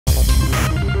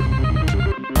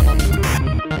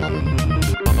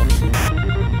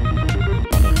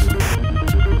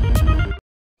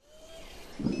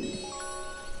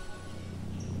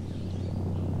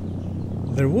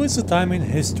was a time in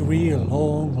history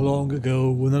long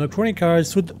ago when Electronic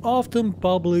Arts would often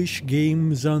publish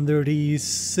games under the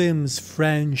Sims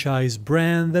franchise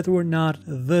brand that were not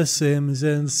The Sims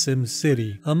and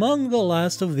SimCity. Among the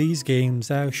last of these games,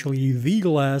 actually the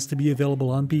last to be available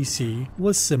on PC,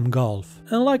 was SimGolf.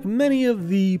 And like many of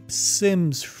the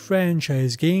Sims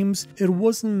franchise games, it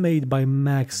wasn't made by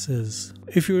Maxis.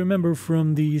 If you remember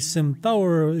from the Sim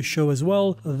Tower show as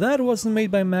well, that wasn't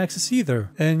made by Maxis either.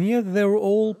 And yet they were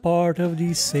all part of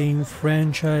the same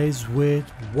franchise with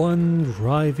one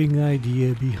driving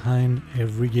idea behind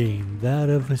every game, that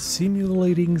of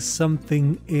simulating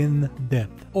something in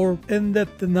depth. Or in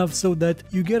depth enough so that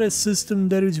you get a system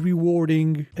that is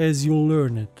rewarding as you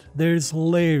learn it. There's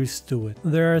layers to it.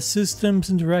 There are systems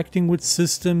interacting with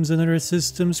systems and other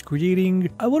systems, creating,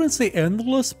 I wouldn't say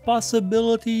endless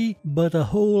possibility, but a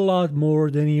whole lot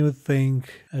more than you would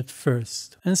think at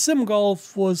first. And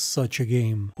SimGolf was such a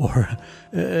game. Or,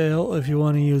 if you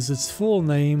want to use its full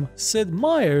name, Sid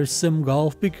Meier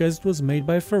SimGolf, because it was made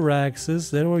by Firaxis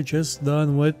that were just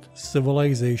done with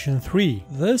Civilization 3.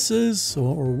 This is,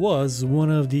 or was,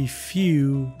 one of the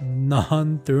few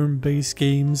non-turn-based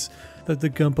games that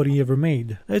the company ever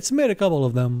made. It's made a couple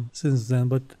of them since then,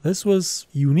 but this was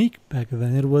unique back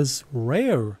then. It was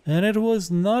rare, and it was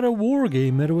not a war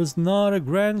game, it was not a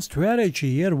grand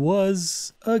strategy, it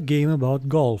was a game about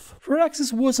golf.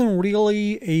 Firaxis wasn't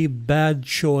really a bad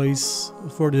choice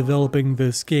for developing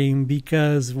this game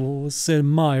because, well, Sid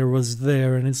Meier was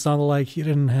there, and it's not like he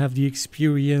didn't have the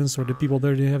experience, or the people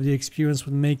there didn't have the experience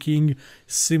with making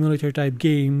simulator type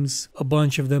games, a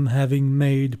bunch of them having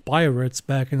made Pirates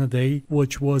back in the day,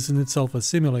 which was in itself a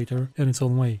simulator in its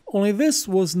own way. Only this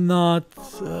was not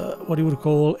what you would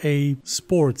call a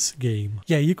sports game.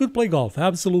 Yeah, you could play golf,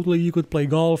 absolutely you could play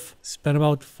golf, spent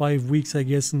about 5 weeks I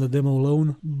guess in the demo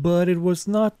alone, but it was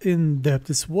not in depth.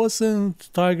 This wasn't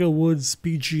Tiger Woods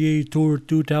PGA Tour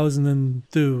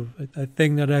 2002, I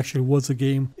think that actually was a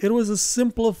game. It was a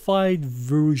simplified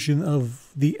version of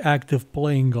the act of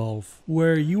playing golf,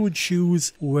 where you would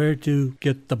choose where to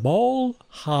get the ball,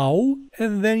 how,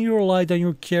 and then you relied on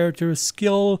your character's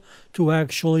skill to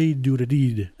actually do the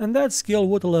deed. And that skill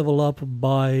would level up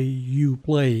by you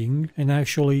playing and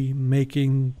actually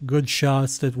making good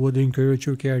shots that would encourage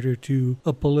your character to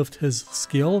uplift his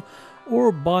skill,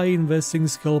 or by investing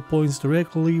skill points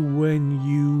directly when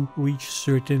you reach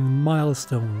certain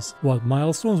milestones. What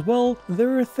milestones? Well,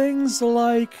 there are things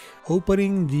like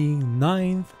opening the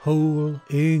 9th hole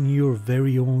in your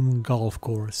very own golf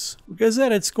course. Because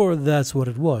at its core, that's what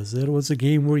it was. It was a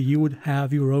game where you would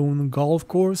have your own golf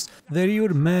course that you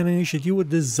would manage, that you would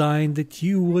design, that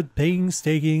you would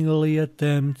painstakingly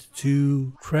attempt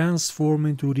to transform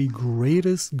into the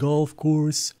greatest golf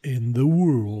course in the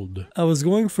world. I was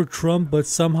going for Trump, but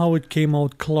somehow it came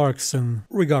out Clarkson.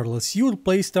 Regardless, you would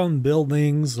place down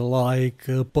buildings like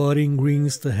putting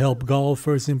greens to help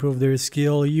golfers improve their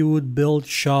skill. You would build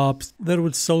shops that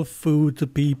would sell food to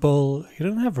people. You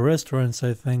didn't have restaurants,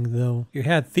 I think, though. You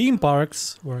had theme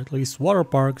parks, or at least water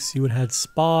parks. You would have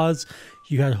spas,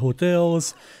 you had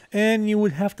hotels, and you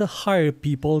would have to hire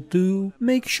people to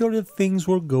make sure that things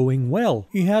were going well.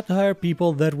 You had to hire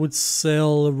people that would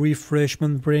sell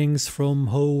refreshment drinks from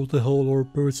hole to hole or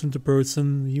person to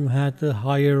person. You had to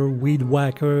hire weed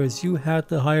whackers. You had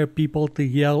to hire people to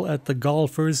yell at the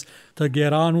golfers to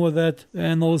get on with it,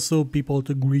 and also people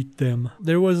to greet them.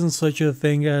 There wasn't such a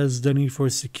thing as the need for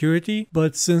security,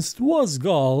 but since it was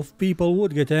golf, people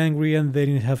would get angry and they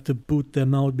didn't have to boot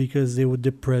them out because they would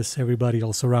depress everybody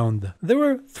else around. There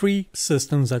were 3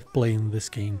 systems at play in this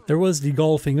game. There was the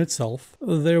golfing itself,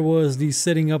 there was the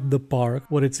setting up the park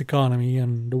with its economy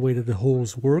and the way that the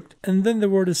holes worked, and then there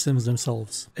were the Sims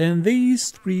themselves. And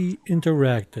these 3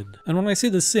 interacted. And when I say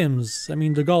the Sims, I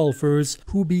mean the golfers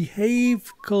who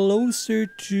behave closer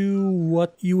to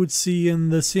what you would see in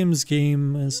the Sims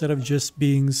game instead of just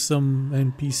being some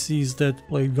NPCs that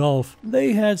played golf.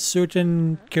 They had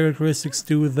certain characteristics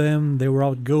to them. They were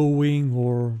outgoing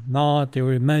or not, they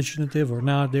were imaginative or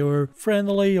not, they were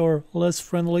friendly or less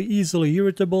friendly, easily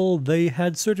irritable. They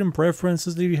had certain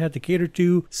preferences that you had to cater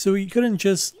to, so you couldn't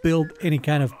just build any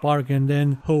kind of park and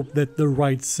then hope that the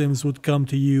right Sims would come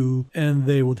to you and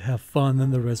they would have fun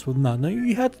and the rest would not. No,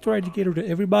 you had to try to cater to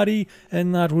everybody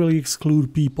and not really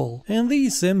exclude people. And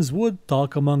these Sims would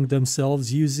talk among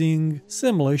themselves using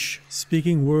Simlish,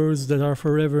 speaking words that are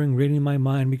forever ingrained in my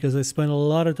mind because I spent a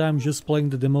lot of time just playing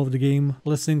the demo of the game,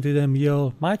 listening to them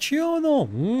yell,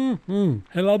 Machiono,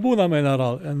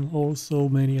 Helabunamenaral, and also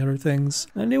many other things.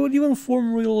 And they would even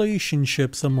form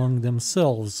relationships among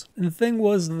themselves. And the thing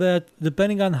was that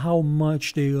depending on how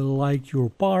much they liked your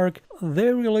park,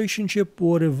 their relationship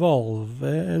would evolve.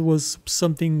 It was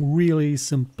something really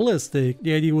simplistic.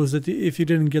 The idea was that if you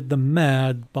didn't get them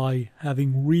mad by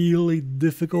having really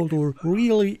difficult or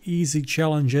really easy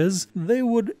challenges, they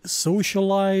would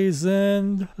socialize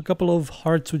and a couple of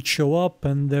hearts would show up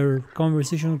and their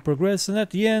conversation would progress, and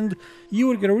at the end you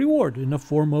would get a reward in the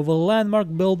form of a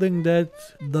landmark building that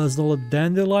doesn't let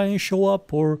dandelions show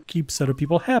up or keeps other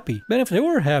people happy. But if they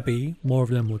were happy, more of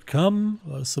them would come.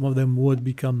 Some of them would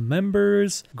become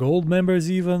members, gold members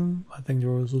even. I think there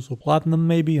was also platinum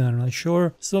maybe, I'm not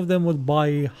sure. Some of them would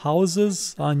buy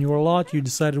houses on your lot. You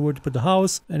decided where to put the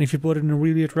house, and if you put it in a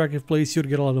really attractive place, you'd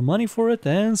get a lot of money for it,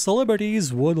 and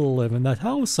celebrities would live in that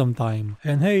house sometime.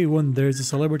 And hey, when there's a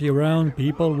celebrity around,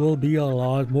 people will be a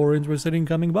lot more interested in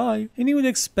coming by. And you would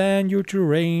expand your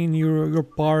terrain, your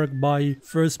park, by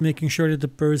first making sure that the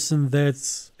person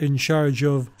that's in charge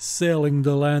of selling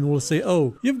the land will say,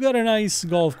 oh, you've got a nice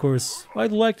golf course,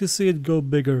 I'd like to see it go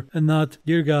bigger, and not,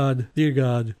 dear God,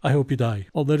 I hope you die.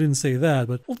 Well, they didn't say that,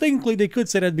 but well, technically they could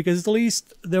say that, because at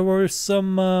least there were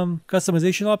some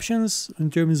customization options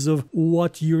in terms of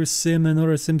what your sim and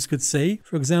other sims could say.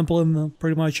 For example, in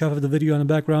pretty much half of the video in the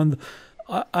background,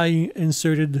 I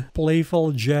inserted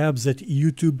playful jabs at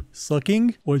YouTube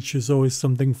sucking, which is always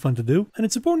something fun to do. And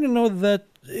it's important to note that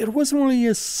it wasn't really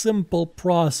a simple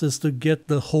process to get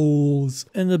the holes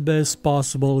in the best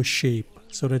possible shape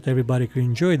so that everybody could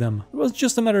enjoy them. It was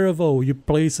just a matter of, oh, you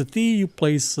place a tee, you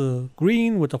place a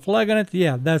green with a flag on it,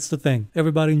 yeah, that's the thing.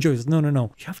 Everybody enjoys it.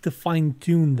 No. You have to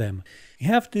fine-tune them. You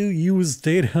have to use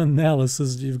data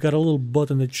analysis. You've got a little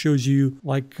button that shows you,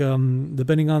 like,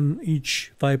 depending on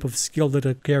each type of skill that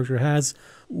a character has,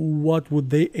 what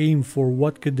would they aim for,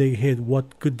 what could they hit,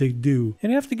 what could they do.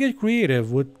 And you have to get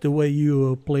creative with the way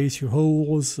you place your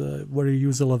holes, whether you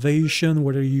use elevation,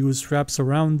 whether you use traps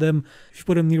around them, if you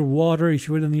put them near water, if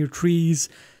you put them near trees.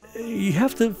 You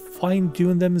have to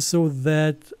fine-tune them so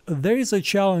that there is a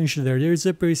challenge there, there is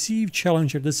a perceived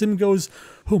challenge there. The sim goes,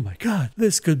 oh my god,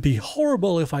 this could be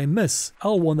horrible if I miss.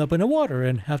 I'll wind up in the water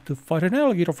and have to fight an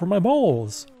alligator for my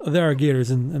balls. There are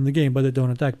gators in the game, but they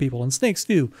don't attack people, and snakes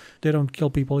too. They don't kill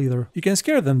people either. You can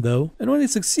scare them though, and when they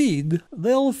succeed,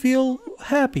 they'll feel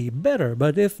happy, better.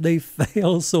 But if they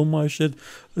fail so much that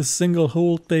a single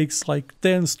hole takes like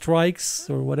 10 strikes,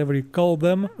 or whatever you call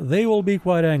them, they will be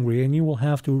quite angry, and you will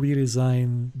have to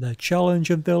redesign that challenge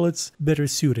until it's better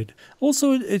suited.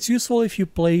 Also, it's useful if you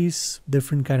place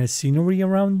different kind of scenery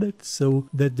around it, so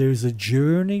that there's a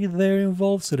journey there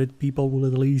involved, so that people will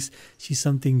at least see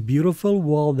something beautiful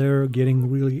while they're getting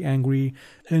really angry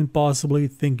and possibly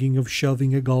thinking of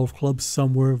shoving a golf club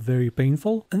somewhere very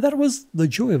painful. And that was the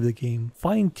joy of the game,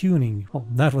 fine-tuning. Well,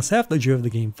 that was half the joy of the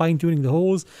game, fine-tuning the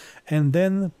holes and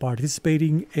then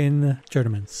participating in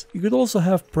tournaments. You could also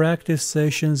have practice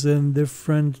sessions and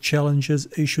different challenges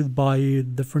issued by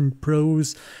different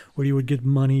pros, where you would get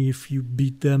money if you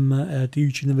beat them at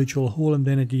each individual hole, and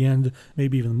then at the end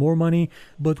maybe even more money.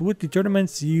 But with the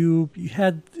tournaments, you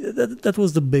had that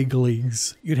was the big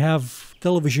leagues. You'd have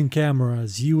television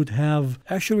cameras, you would have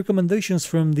actual recommendations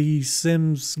from the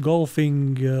Sims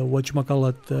golfing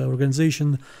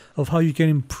organization of how you can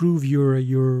improve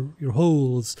your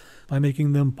holes by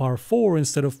making them par 4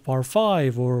 instead of par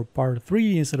 5, or par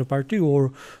 3 instead of par 2,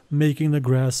 or making the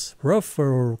grass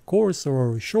rougher or coarser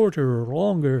or shorter or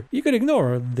longer. You could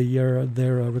ignore their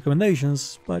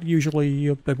recommendations, but usually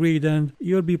you agreed and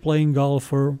you'll be playing golf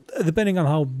for, depending on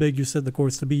how big you set the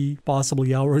course to be,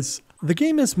 possibly hours. The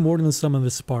game is more than the sum of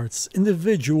its parts.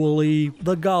 Individually,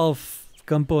 the golf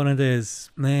component is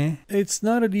meh. It's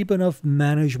not a deep enough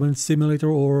management simulator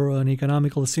or an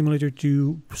economical simulator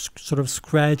to sort of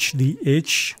scratch the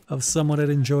itch of someone that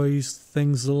enjoys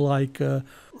things like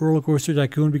Roller Coaster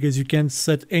Tycoon, because you can't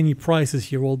set any prices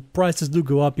here. Well, prices do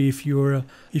go up if your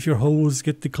holes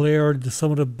get declared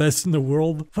some of the best in the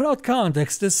world. Without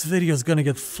context, this video is gonna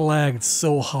get flagged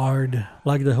so hard.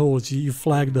 Like the holes, you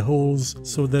flag the holes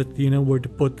so that you know where to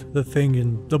put the thing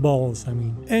in the balls, I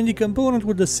mean. And the component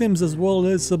with the Sims as well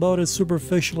is about as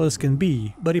superficial as can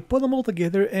be. But you put them all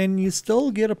together and you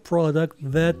still get a product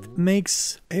that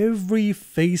makes every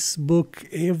Facebook,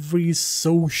 every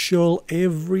social,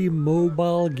 every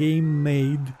mobile game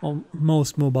made, well,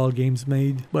 most mobile games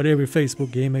made, but every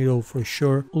Facebook game made, oh for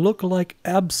sure, look like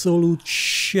absolute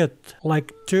shit,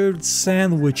 like turd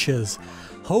sandwiches,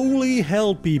 Holy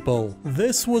hell, people.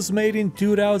 This was made in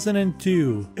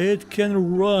 2002. It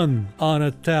can run on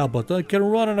a tablet, it can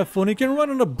run on a phone, it can run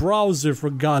on a browser, for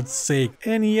God's sake.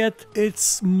 And yet,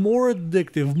 it's more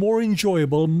addictive, more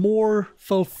enjoyable, more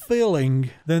fulfilling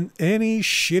than any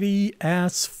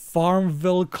shitty-ass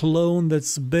Farmville clone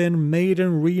that's been made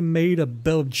and remade a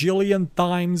bajillion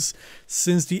times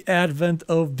since the advent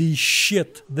of the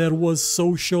shit that was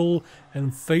social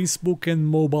and Facebook and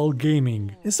mobile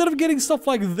gaming. Instead of getting stuff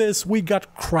like this, we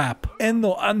got crap. And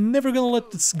no, I'm never gonna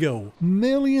let this go.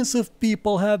 Millions of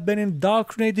people have been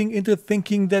indoctrinating into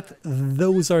thinking that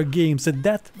those are games,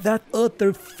 that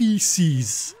utter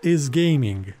feces is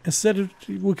gaming. Instead,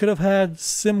 we could have had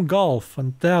SimGolf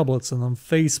on tablets and on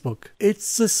Facebook.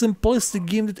 It's a simplistic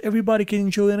game that everybody can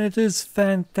enjoy, and it is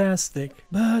fantastic.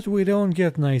 But we don't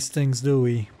get nice things, do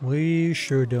we? We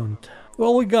sure don't.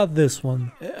 Well, we got this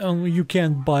one. You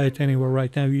can't buy it anywhere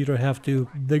right now. You either have to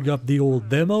dig up the old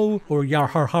demo or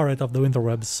yar-har-har it off the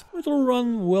interwebs. It'll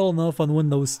run well enough on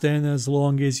Windows 10 as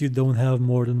long as you don't have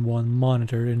more than one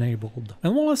monitor enabled.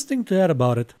 And one last thing to add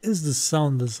about it is the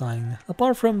sound design.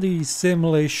 Apart from the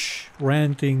Simlish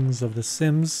rantings of the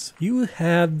Sims, you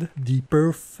had the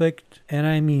perfect, and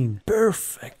I mean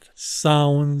perfect,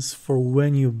 sounds for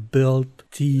when you built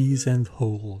tees and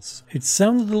holes. It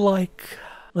sounded like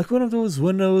one of those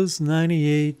Windows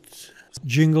 98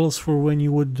 jingles for when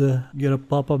you would get a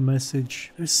pop-up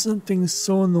message. There's something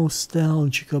so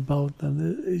nostalgic about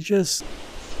them. It just...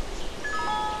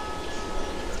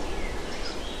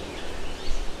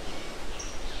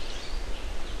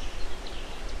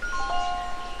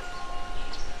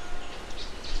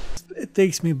 It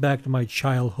takes me back to my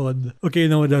childhood. Okay,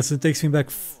 no it doesn't. It takes me back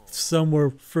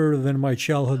somewhere further than my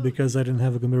childhood because I didn't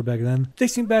have a computer back then. It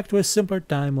takes me back to a simpler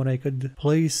time when I could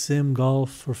play SimGolf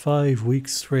for 5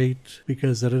 weeks straight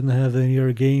because I didn't have any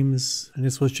other games and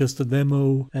this was just a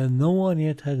demo and no one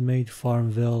yet had made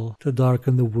Farmville to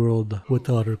darken the world with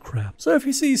other crap. So if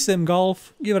you see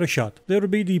SimGolf, give it a shot. It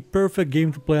would be the perfect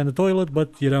game to play on the toilet,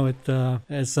 but you know,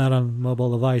 it's not on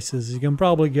mobile devices. You can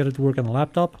probably get it to work on a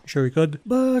laptop. Sure you could.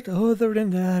 But other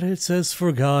than that, it's as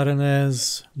forgotten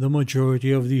as the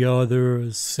majority of the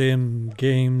other Sim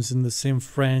games in the Sim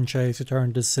franchise that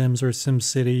aren't The Sims or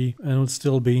SimCity and would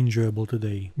still be enjoyable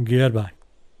today. Goodbye.